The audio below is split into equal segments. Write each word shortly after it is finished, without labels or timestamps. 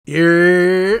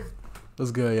Yeah.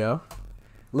 What's good, yo?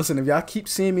 Listen, if y'all keep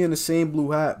seeing me in the same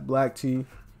blue hat, black tee,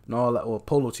 and all that, or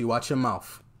polo tee, watch your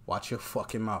mouth. Watch your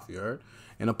fucking mouth, you heard?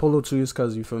 And a polo tee is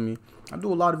because, you feel me? I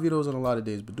do a lot of videos on a lot of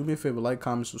days, but do me a favor, like,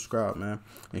 comment, subscribe, man.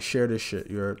 And share this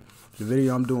shit, you heard? The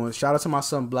video I'm doing, shout out to my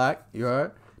son, Black, you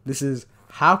heard? This is,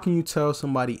 how can you tell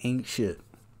somebody ain't shit?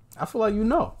 I feel like you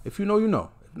know. If you know, you know.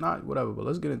 If not, whatever, but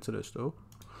let's get into this, though.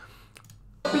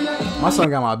 My son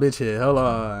got my bitch here. Hold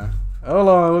on. Hold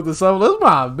on with the sunflower. That's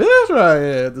my bitch right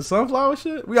here. The sunflower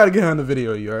shit. We gotta get her in the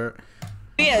video, you heard?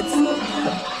 Beards.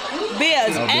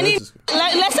 Any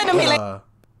listen to me like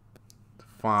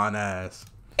fine ass.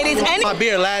 My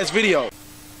beard last video.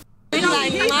 No,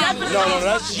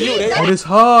 that's you. Oh, this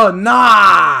her.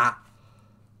 Nah.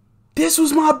 This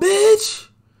was my bitch.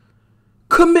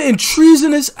 Committing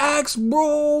treasonous acts,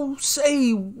 bro.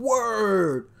 Say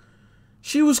word.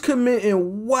 She was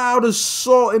committing wild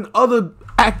assault and other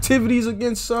activities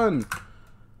against son.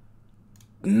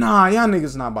 Nah, y'all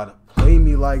niggas not about to play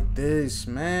me like this,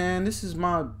 man. This is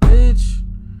my bitch.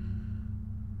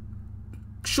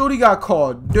 Shorty got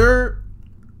called dirt.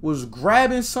 Was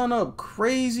grabbing son up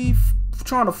crazy.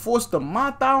 Trying to force the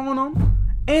mata on him.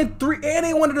 And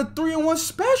they wanted a 3-in-1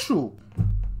 special.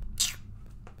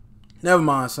 Never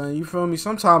mind, son. You feel me?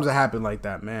 Sometimes it happen like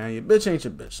that, man. Your bitch ain't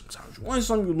your bitch. Sometimes you win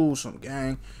some, you lose some,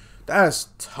 gang. That's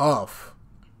tough.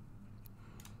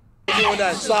 Doing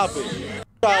that shopping.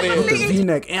 With the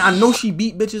V-neck. And I know she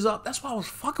beat bitches up. That's why I was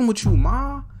fucking with you,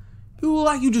 ma. You look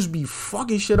like you just be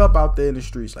fucking shit up out there in the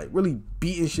streets. Like, really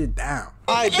beating shit down.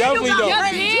 I definitely don't.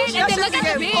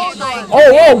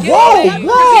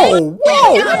 Whoa.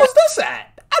 Where was this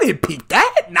at? I didn't peep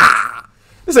that. Nah.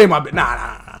 This ain't my bitch.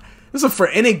 Nah. This is a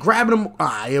friend. And they grabbing him.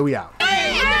 Ah, here we out.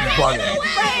 Bugging.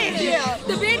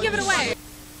 the beard give it away.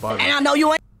 Bugging. And I know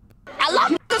you ain't. I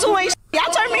love niggas who ain't.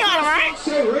 Y'all turn me on, right?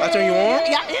 I turn you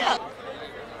on? Yeah.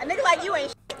 A nigga like you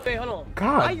ain't. Wait, hold on.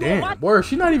 God damn. Word,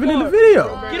 she not even in the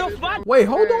video. Wait,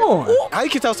 hold on. How you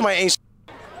can tell somebody ain't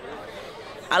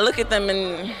I look at them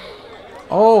and.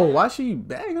 Oh, why she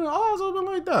banging her arms open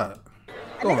like that?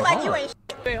 A nigga like you ain't.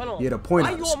 Wait, hold on. Yeah, the point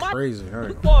out is crazy.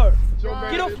 Right?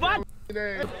 Get off my.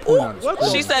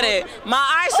 She said it. My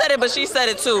eyes said it, but she said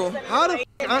it too. How the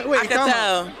I can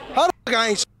tell. How the fuck I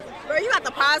ain't Bro, you got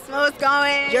the pop smokes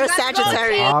going. You're a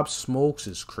Sagittarius. Pop Smokes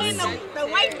is crazy. The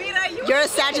white beater. You're a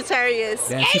Sagittarius.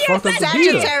 Damn, she fucked up the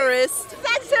beater. Sagittarius.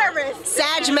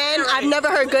 Sag men. I've never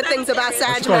heard good things about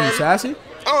Sag She called you men. sassy?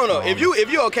 I don't know. If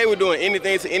you okay with doing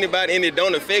anything to anybody and it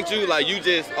don't affect you, like you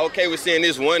just okay with seeing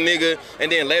this one nigga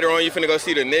and then later on you finna go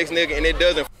see the next nigga and it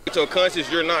doesn't with your conscience,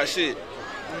 you're not shit.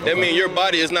 That means your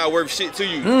body is not worth shit to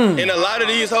you. And a lot of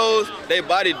these hoes, their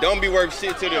body don't be worth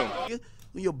shit to them.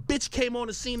 When your bitch came on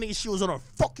the scene, nigga, she was on her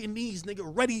fucking knees, nigga,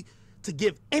 ready to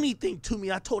give anything to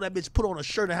me. I told that bitch put on a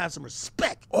shirt and have some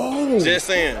respect. Oh. Just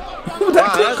saying. Where'd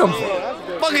that clip come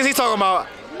from? fuck is he talking about?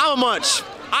 I'm a munch.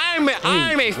 I'm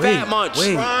a fat munch.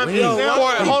 Wait.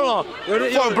 Hold on.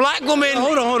 For a black woman,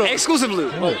 hold on. Exclusively.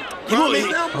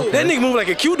 That nigga move like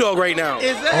a Q dog right now.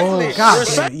 Oh, God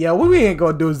damn. Yeah, what we ain't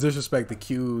gonna do is disrespect the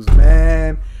Qs,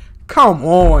 man. Come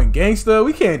on, gangster.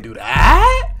 We can't do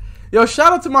that. Yo,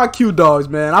 shout out to my Q dogs,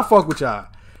 man. I fuck with y'all.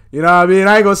 You know what I mean?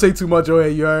 I ain't gonna say too much on here,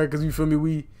 you heard? Because you feel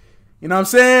me? You know what I'm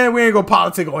saying? We ain't gonna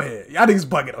politic on here. Y'all niggas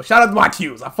bugging though. Shout out to my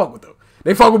Qs. I fuck with them.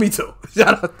 They fuck with me too.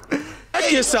 Shout out.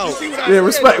 Respect yourself. Yeah,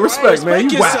 respect, man.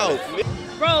 You yourself.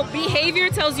 Bro, behavior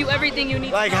tells you everything you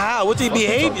need. Like how? What's the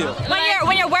behavior?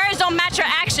 When your words don't match your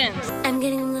actions. I'm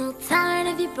getting a little tired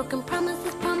of your broken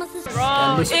promises.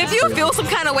 Bro, If you feel some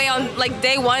kind of way on like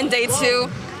day 1, day 2,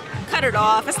 cut it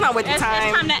off. It's not worth the time.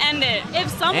 It's time to end it. If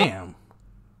someone. Damn.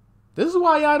 This is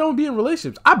why y'all don't be in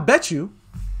relationships. I bet you.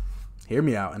 Hear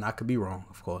me out, and I could be wrong,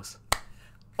 of course.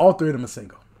 All 3 of them are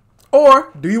single.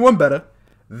 Or, do you want better?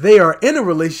 They are in a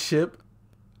relationship,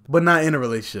 but not in a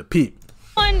relationship. Pete.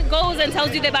 Someone goes and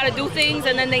tells you they're about to do things,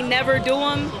 and then they never do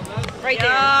them. Right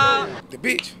there. The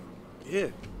bitch. Yeah.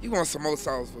 You want some more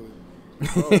sauce food?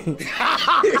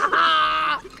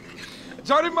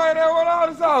 Jody might have one all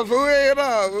the sauce. Food.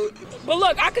 But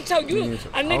look, I could tell you,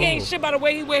 a nigga ain't shit by the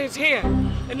way he wear his hair,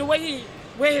 and the way he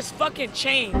wear his fucking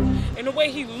chain, and the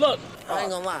way he look. I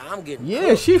ain't gonna lie, I'm getting.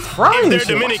 Yeah, she frying. They're Shit.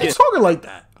 Dominican. Why she talking like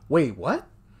that? Wait, what?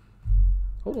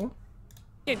 Hold on.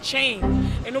 Chain,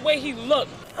 and the way he look.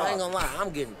 I ain't gonna lie, I'm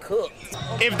getting cooked.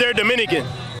 If they're Dominican.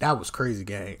 That was crazy,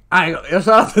 gang. I ain't gonna,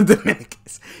 shout out to the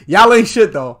Dominicans. Y'all ain't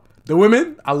shit though. The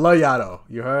women, I love y'all though.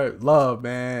 You heard? Love,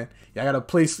 man. Y'all got a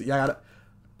place.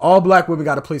 All black women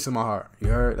got a place in my heart. You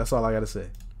heard? That's all I gotta say.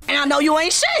 And I know you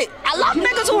ain't shit. I love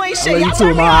niggas who ain't shit. I love you Y'all too,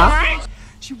 turn me on, Ma. right?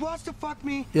 She wants to fuck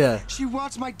me. Yeah. She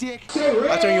wants my dick.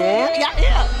 I turn you on?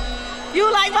 Yeah.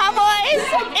 You like my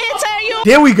voice? Enter you.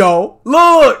 There we go.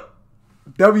 Look.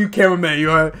 W cameraman, you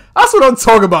heard? That's what I'm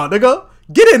talking about, nigga.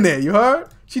 Get in there, you heard?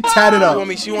 She tatted up.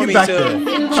 She want me back to. there. She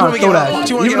want me to Throw that.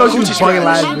 Even though she was bugging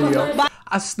last scratch. video,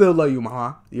 I still love you,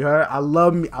 ma. You heard? I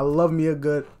love me a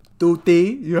good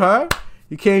tutti. You heard?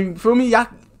 You came for me. You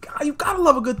gotta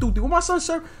love a good tutti. What my son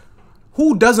said?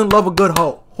 Who doesn't love a good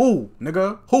hoe? Who,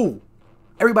 nigga? Who?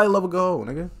 Everybody love a good hoe,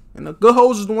 nigga. And the good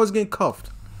hoes is the ones getting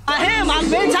cuffed. I've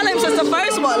been telling him since the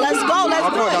first one. Let's go. Let's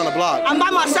I'm do going it. down the block. I'm by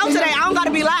myself today. I don't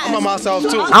gotta be last. I'm by myself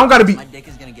too. I don't gotta be.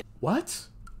 What?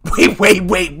 Wait.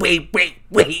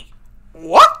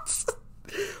 What?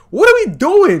 What are we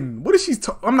doing? What is she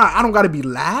talking? I don't gotta be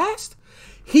last.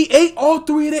 He ate all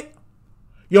three of it.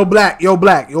 Yo, black. Pull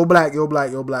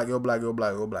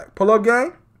up,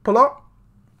 gang. Pull up.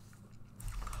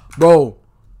 Bro.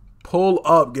 Pull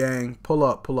up, gang. Pull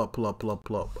up.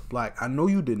 Black, I know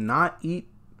you did not eat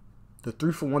the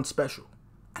 3-for-1 special.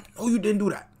 I know you didn't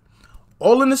do that.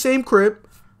 All in the same crib.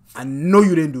 I know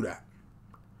you didn't do that.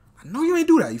 I know you ain't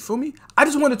do that. You feel me? I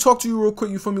just want to talk to you real quick.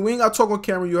 You feel me? We ain't got to talk on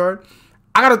camera. You heard?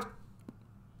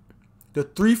 The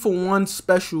 3-for-1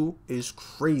 special is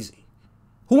crazy.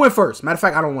 Who went first? Matter of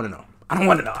fact, I don't want to know. I don't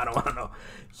want to know.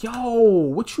 Yo,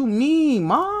 what you mean,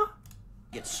 ma?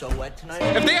 Get so wet tonight.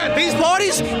 If they at these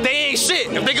parties, they ain't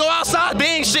shit. If they go outside,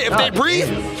 they ain't shit. If they breathe,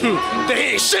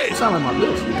 they ain't shit. You sound like my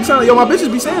bitch. You sound like, yo, my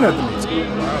bitches be saying that to me.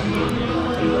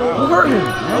 Who hurt him?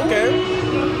 Okay.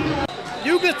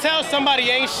 You could tell somebody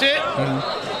ain't shit.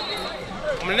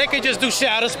 I mean, they could just do shit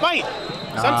out of spite.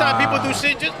 Sometimes people do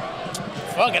shit just,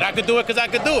 fuck it, I could do it because I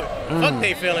could do it. Fuck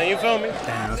they feeling, you feel me?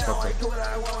 Damn, that's fucked up.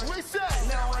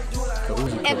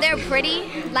 If they're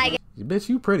pretty, like... Bitch,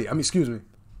 you pretty. I mean, excuse me.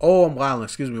 Oh, I'm wildin'.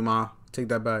 Excuse me, ma. Take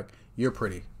that back. You're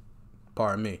pretty.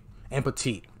 Pardon me. And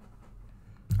petite.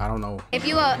 I don't know. If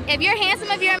you're handsome,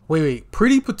 if you're... Wait.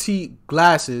 Pretty, petite,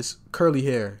 glasses, curly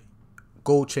hair,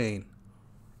 gold chain.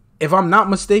 If I'm not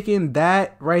mistaken,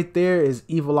 that right there is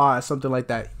Evil Eye, something like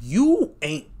that. You're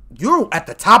at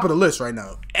the top of the list right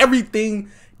now.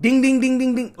 Everything, ding, ding, ding,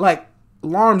 ding, ding. Like,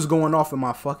 alarms going off in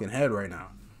my fucking head right now.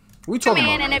 What we talking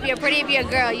about? And if you're pretty, if you're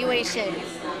a girl, you ain't shit.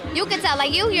 You can tell,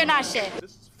 like you're not shit.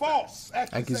 False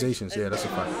accusations. Yeah, that's a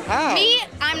fact. How? Me,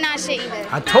 I'm not shit either.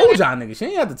 I told y'all niggas. She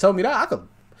ain't have to tell me that.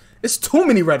 It's too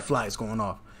many red flags going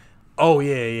off. Oh,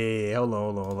 yeah. Hold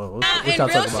on. What y'all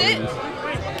talking about?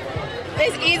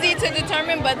 It's easy to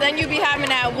determine, but then you be having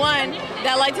that one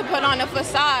that like to put on a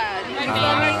facade. You feel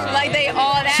me? Like they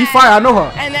all that. She fire. I know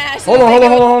her. And then hold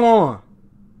on.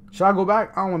 Should I go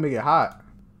back? I don't want to make it hot.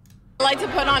 Like to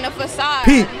put on a facade.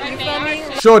 Pete. You feel me?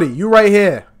 Shorty, you right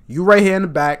here. You right here in the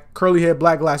back. Curly hair,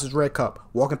 black glasses, red cup.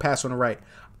 Walking past on the right.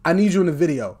 I need you in the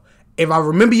video. If I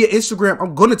remember your Instagram,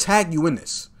 I'm going to tag you in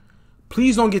this.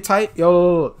 Please don't get tight.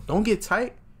 Yo, don't get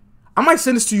tight. I might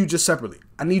send this to you just separately.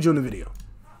 I need you in the video.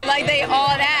 Like they all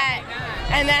that.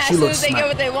 And then as soon as they get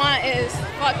what they want is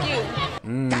fuck you.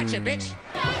 Gotcha, bitch.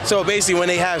 So basically when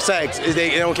they have sex,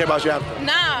 they don't care about you after?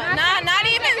 Nah, not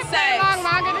even sex.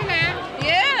 Longer than that.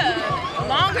 Yeah,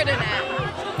 longer than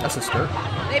that. That's a skirt.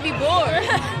 They be bored.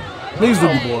 Please do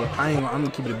be bored. I'm gonna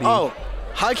keep it a beat. Oh,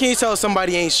 how can you tell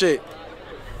somebody ain't shit?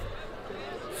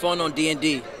 Phone on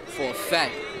D&D for a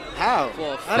fact. How?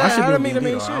 For a How that mean to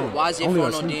me shit? Why is your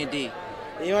phone on D&D?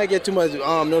 You might get too much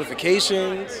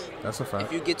notifications. That's a fact.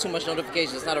 If you get too much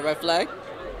notifications, it's not a red flag.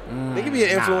 They can be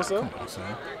an influencer. Come on,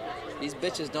 son. These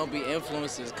bitches don't be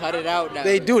influencers. Cut it out now.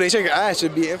 They do. They check your ass.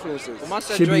 Should be influencers. Well, my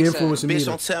son Should Drake be said, influencing me. bitch,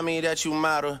 Don't tell me that you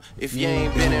matter if you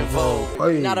ain't been in Vogue.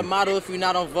 Hey. You're not a model if you're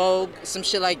not on Vogue. Some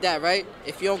shit like that, right?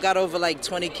 If you don't got over like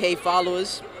 20K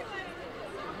followers,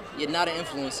 you're not an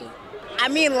influencer. I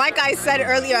mean, like I said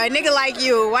earlier, a nigga like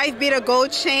you, wife beat a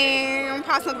gold chain,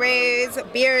 personal braids,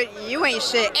 beard, you ain't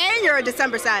shit, and you're a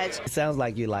December Sag. It sounds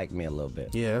like you like me a little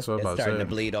bit. Yeah, that's what I'm about to say. Starting to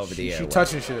bleed over the air. She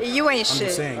touching shit. You ain't shit.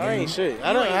 Just saying, I ain't shit.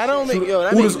 I don't make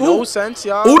that Ooh, makes no sense,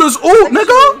 y'all. Ooh, this ooh,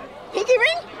 nigga. Pinky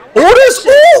ring? Ooh, this ooh,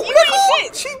 You nigga.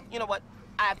 ain't shit. You know what?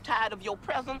 I'm tired of your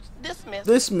presence. Dismiss.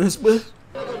 Dismiss, bitch.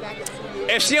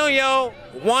 If she on yo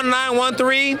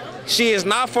 1913, she is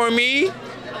not for me.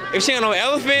 If she on no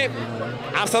elephant,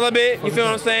 I'm celibate. You feel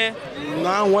what I'm saying?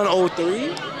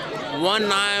 9103.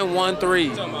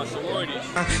 1913.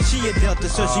 She a Delta,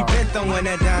 so she been throwing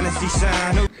that dynasty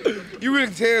sign. You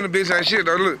really tell the bitch ain't shit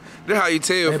though. Look, that's how you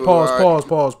tell. Hey, for,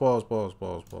 pause.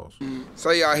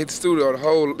 Say y'all hit the studio,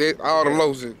 all the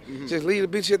lotion. Just leave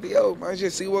the bitch at the O, man.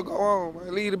 Just see what go on,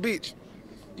 man. Leave the bitch.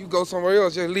 You go somewhere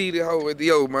else, just leave the hoe at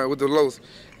the O, man, with the lotion.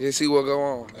 Just see what go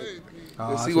on.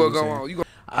 Just see what go on.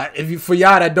 For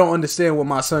y'all that don't understand what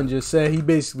my son just said, he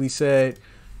basically said,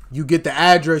 You get the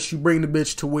address, you bring the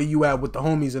bitch to where you at with the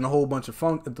homies and a whole bunch of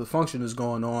the function is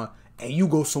going on, and you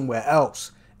go somewhere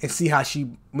else and see how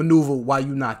she maneuver while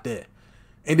you not there.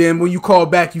 And then when you call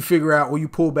back, you figure out, when you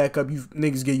pull back up, you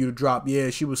niggas get you to drop.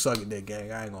 Yeah, she was sucking that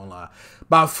gang. I ain't gonna lie.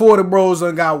 About 4 of the bros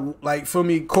done got, like, for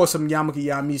me, caught some Yamaki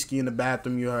Yamiski in the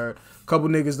bathroom, you heard. Couple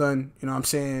niggas done, you know what I'm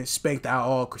saying, spanked out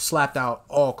all, slapped out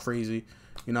all crazy.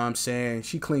 You know what I'm saying?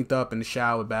 She cleaned up in the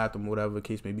shower, bathroom, whatever the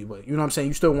case may be. But you know what I'm saying?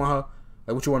 You still want her?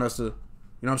 Like, what you want us to, you know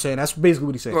what I'm saying? That's basically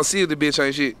what he said. Gonna see if the bitch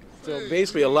ain't shit. So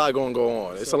basically a lot gonna go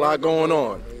on. It's a lot going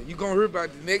on. You gonna hear about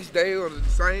the next day or the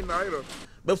same night or...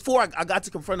 Before I got to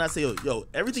confront her, I said, yo,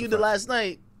 everything you did last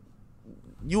night,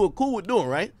 you were cool with doing,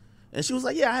 right? And she was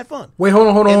like, yeah, I had fun. Wait, hold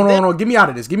on. Get me out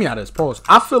of this. Pause.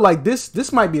 I feel like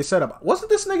this might be a setup. Wasn't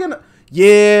this nigga?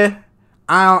 Yeah.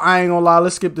 I ain't gonna lie.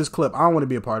 Let's skip this clip. I don't want to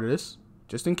be a part of this.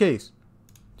 Just in case.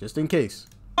 Just in case.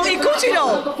 Eat coochie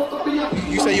though.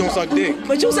 You say you don't suck dick.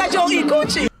 But you said you don't eat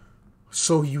coochie.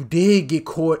 So you did get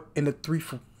caught in the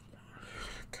 3-4.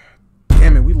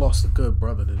 Damn it, we lost a good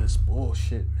brother to this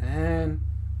bullshit, man.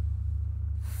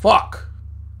 Fuck.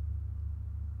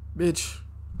 Bitch.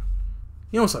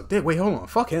 You don't suck dick. Wait, hold on.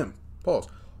 Fuck him. Pause.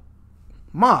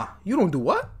 Ma, you don't do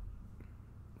what?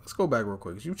 Let's go back real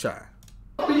quick. You try.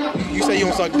 You say you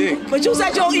don't suck dick. But you said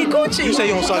you don't eat coochie. You say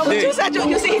you don't suck dick. You said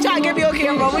you see he trying to get me on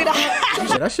camera. We you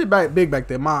said that shit big back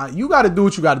there, Ma. You gotta do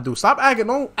what you gotta do. Stop acting.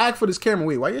 Don't act for this camera.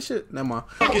 Wait, why your shit? Never mind.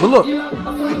 But look,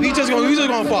 we just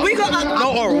gonna fuck. We gonna,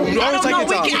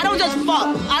 I don't just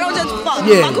fuck. I don't just fuck.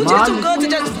 Yeah, my coochie's too good to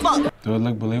just fuck. Do it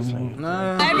look believable?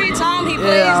 Nah. Every time he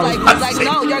plays, he's like,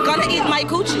 no, you're gonna eat my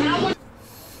coochie.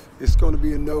 It's gonna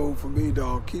be a no for me,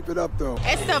 dog. Keep it up, though.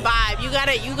 It's the vibe. You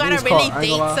gotta really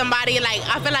date somebody. Like,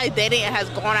 I feel like dating has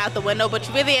gone out the window, but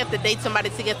you really have to date somebody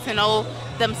to get to know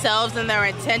themselves and their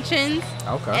intentions.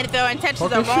 Okay. And if their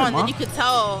intentions are wrong, then you could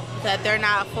tell that they're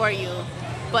not for you.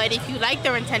 But if you like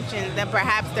their intentions, then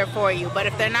perhaps they're for you. But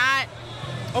if they're not,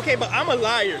 okay. But I'm a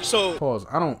liar, so pause.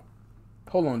 I don't.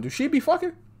 Hold on. Do she be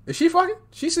fucking? Is she fucking?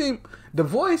 She seem the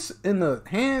voice and the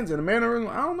hands and the mannerism.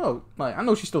 I don't know. Like, I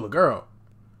know she's still a girl.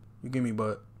 You get me,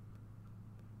 but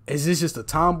is this just a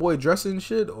tomboy dressing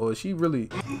shit, or is she really?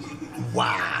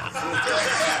 Wow.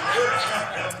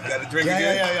 Got to drink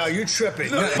again? Yeah. You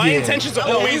tripping? My intentions are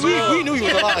always. We knew he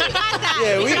was alive.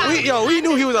 Yeah, we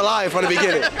knew he was alive from the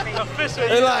beginning.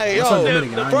 And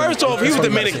like, first off, he was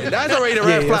Dominican. That's already a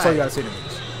red flag. That's all you gotta say to me.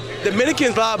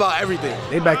 Dominicans lie about everything.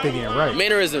 They back there getting right.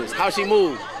 Mannerisms, how she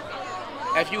moves.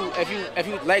 If you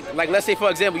like let's say for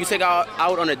example, you take her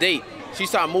out on a date, she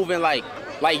start moving like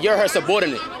you're her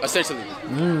subordinate, essentially.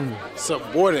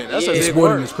 Subordinate. That's a big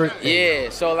word. Yeah.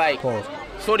 So like,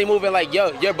 shorty moving like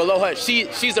you're below her.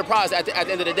 She's the prize at the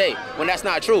end of the day. When that's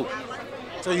not true.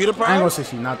 So you the prize? I ain't gonna say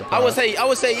she's not the prize. I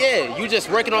would say yeah. You just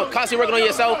constantly working on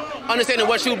yourself, understanding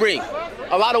what you bring.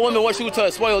 A lot of women want you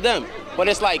to spoil them, but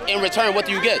it's like in return, what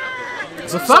do you get?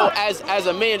 It's a fact. So as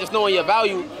a man, just knowing your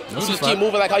value, you just keep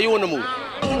moving like how you want to move.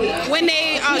 When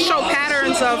they show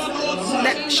patterns of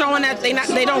that showing that they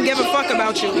don't give a fuck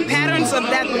about you, patterns of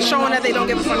that showing that they don't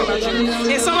give a fuck about you.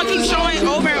 If someone keeps showing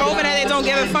over and over that they don't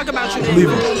give a fuck about you,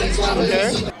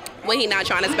 Okay. When he not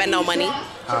trying to spend no money.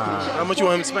 How much you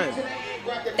want him to spend?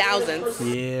 Thousands.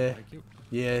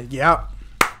 Yeah.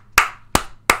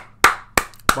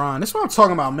 Brian, that's what I'm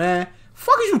talking about, man.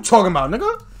 Fuck is you talking about,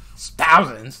 nigga? It's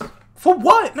thousands. For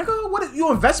what, nigga? What is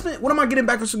your investment? What am I getting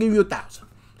back for giving you 1,000?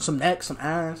 Some neck, some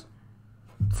ass.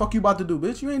 Fuck you about to do,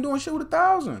 bitch? You ain't doing shit with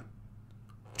 1,000.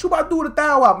 What you about to do with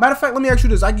 1,000? Matter of fact, let me ask you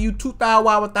this. I give you 2,000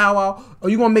 with 1,000. Are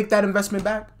you gonna make that investment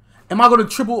back? Am I gonna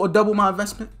triple or double my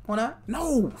investment on that?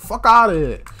 No. Fuck out of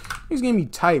here. He's getting me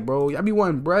tight, bro. Y'all be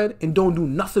wanting bread and don't do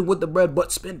nothing with the bread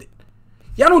but spend it.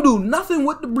 Y'all don't do nothing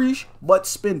with the breach but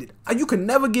spend it. You can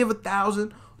never give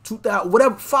 1,000, 2,000,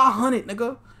 whatever, 500,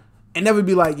 nigga. And never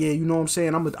be like, yeah, you know what I'm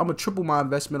saying? I'm gonna triple my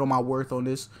investment on my worth on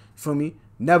this. You feel me?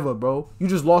 Never, bro. You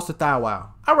just lost 1,000.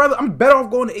 I'm better off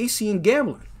going to AC and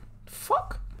gambling.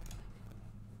 Fuck.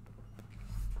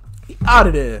 Out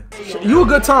of there. You a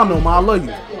good time though, man. I love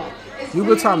you. You a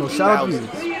good time though. Shout out to you.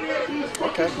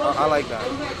 Okay, I like that.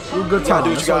 You a good time. Do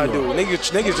what you gotta do.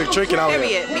 Niggas are tricking out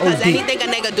here. Because anything a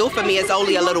nigga do for me is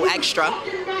only a little extra.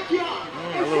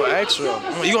 A little extra.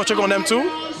 You gonna trick on them too?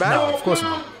 No, of course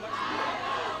not.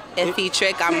 If he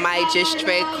trick, I might just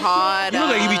trick harder. You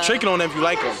look like you be tricking on them if you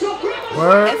like them.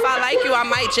 Word? If I like you, I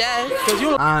might just.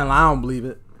 I don't believe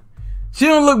it. She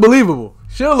don't look believable.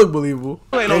 She don't look believable.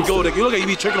 You ain't no gold. You look like you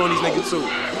be tricking on these niggas too.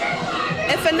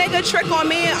 If a nigga trick on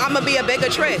me, I'ma be a bigger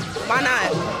trick. Why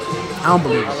not? I don't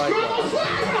believe it. I like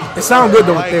that. It sounds good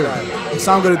though in theory. It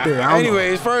sounds good in theory.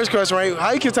 Anyways, first question, right?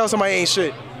 How you can tell somebody ain't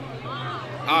shit?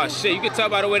 Oh shit, you can tell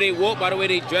by the way they walk, by the way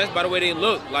they dress, by the way they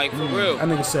look. Like for real. That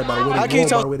nigga said by the way they walk,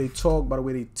 by the way they talk, by the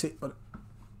way they tick.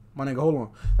 My nigga, hold on.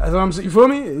 That's what I'm saying. You feel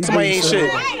me? Somebody ain't shit.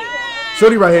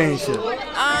 Shorty right here ain't shit.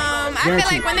 I feel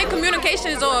like when their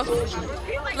communication is off,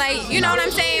 like, you know what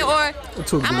I'm saying? Or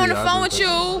I'm on the phone with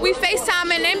you, we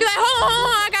FaceTime and then be like, hold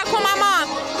on, I gotta call my mom.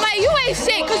 Like, you ain't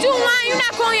shit, cause you lying, you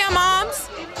not calling your moms.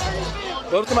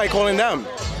 What if somebody calling them?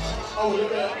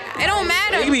 It don't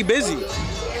matter. They can be busy.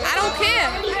 I don't care.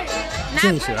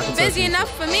 Not busy enough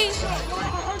for me.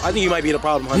 I think you might be the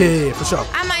problem, honey. Yeah, for sure.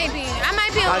 I might be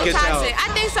a little toxic.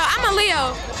 I think so. I'm a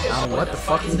Leo. What the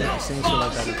fuck is that? Saying shit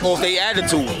like that. Cause they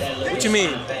attitude. What you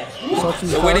mean?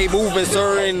 The way they move in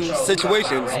certain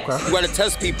situations. You gotta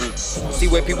test people. See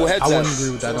where people heads at. I wouldn't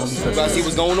agree with that. Don't be You gotta see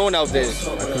what's going on out there.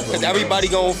 Cause everybody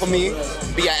going for me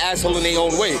be an asshole in their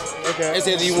own way. It's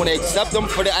either you wanna accept them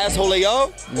for the asshole they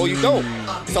are, or you don't.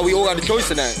 So we all got a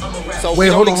choice in that. So we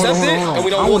don't accept it and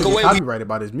we don't walk away. Copyrighted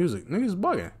by this music. Niggas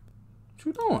bugging. What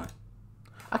you doing?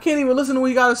 I can't even listen to what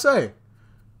you gotta say.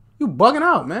 You bugging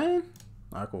out, man.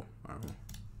 Alright, cool.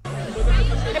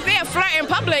 If they flirt in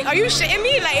public, are you shitting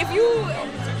me? Like, if you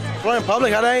flirt in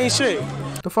public, how that ain't shit?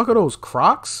 The fuck are those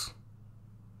Crocs?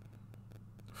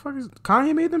 The fuck is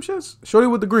Kanye made them shits? Shorty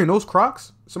with the green, those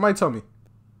Crocs? Somebody tell me.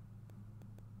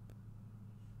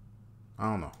 I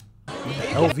don't know. With the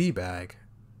LV bag.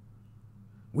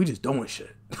 We just doing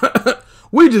shit.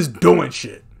 We just doing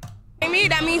shit. me,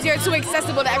 that means you're too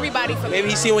accessible to everybody for me. Maybe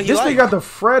he see what he This like. nigga got the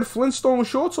Fred Flintstone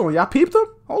shorts on. Y'all peeped them?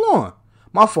 Hold on.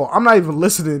 My fault. I'm not even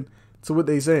listening to what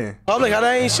they saying. Public, how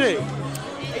that ain't shit.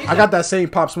 I got that same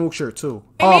Pop Smoke shirt too.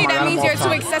 Maybe that means you're too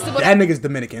accessible. That nigga's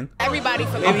Dominican. Everybody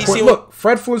for me. Maybe look,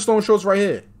 Fred Flintstone shorts right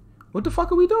here. What the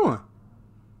fuck are we doing?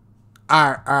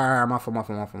 Alright, my fault.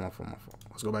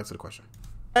 Let's go back to the question.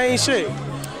 That ain't shit.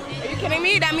 Are you kidding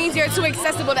me? That means you're too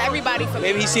accessible to everybody for me.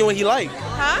 Maybe he see what he like.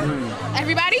 Huh?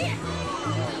 Everybody?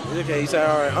 Okay, he said,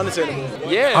 all right,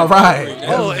 understandable. Yeah. All right.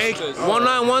 Oh,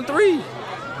 1913.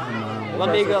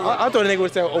 I thought the nigga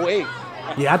would say 08.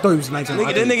 Yeah, I thought he was 19.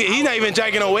 Nigga, that nigga, he's not even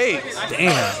jacking 08.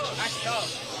 Damn.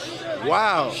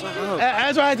 Wow.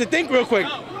 That's why I had to think real quick.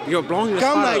 You're blowing the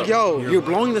I'm spot like, up. yo. You're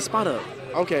blowing the spot up.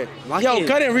 Okay. Lock Yo, in.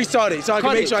 cut it and restart it so I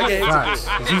can make sure I get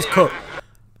Right. He's cooked.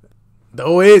 The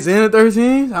 08s and the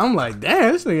 13s. I'm like,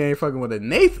 damn, this nigga ain't fucking with a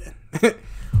Nathan.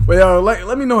 But yo,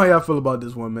 let me know how y'all feel about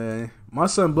this one, man. My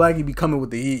son Blackie be coming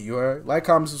with the heat, you heard? Like,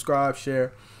 comment, subscribe,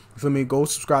 share. You feel me? Go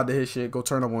subscribe to his shit. Go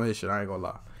turn up on his shit. I ain't gonna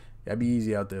lie. Y'all be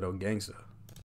easy out there though, gangster.